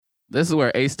This is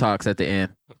where Ace talks at the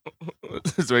end.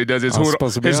 So he does his I'm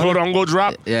supposed to be on it? horongo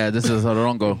drop. Yeah, this is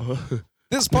Horongo.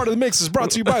 This part of the mix is brought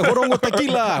to you by Jorongo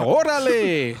Tequila.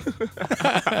 ¡Órale!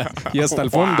 Y hasta el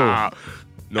fondo. Wow.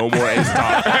 No more Ace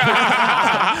talk.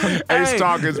 Ace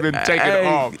talk has been taken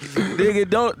off. Nigga,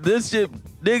 don't. This shit.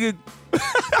 Nigga.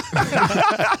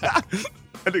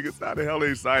 That nigga sounded hella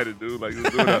excited, dude. Like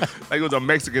it was a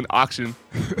Mexican auction.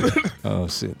 Oh,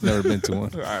 shit. Never been to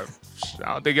one. I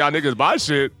don't think y'all niggas buy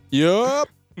shit. Yup.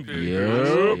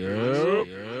 Yup.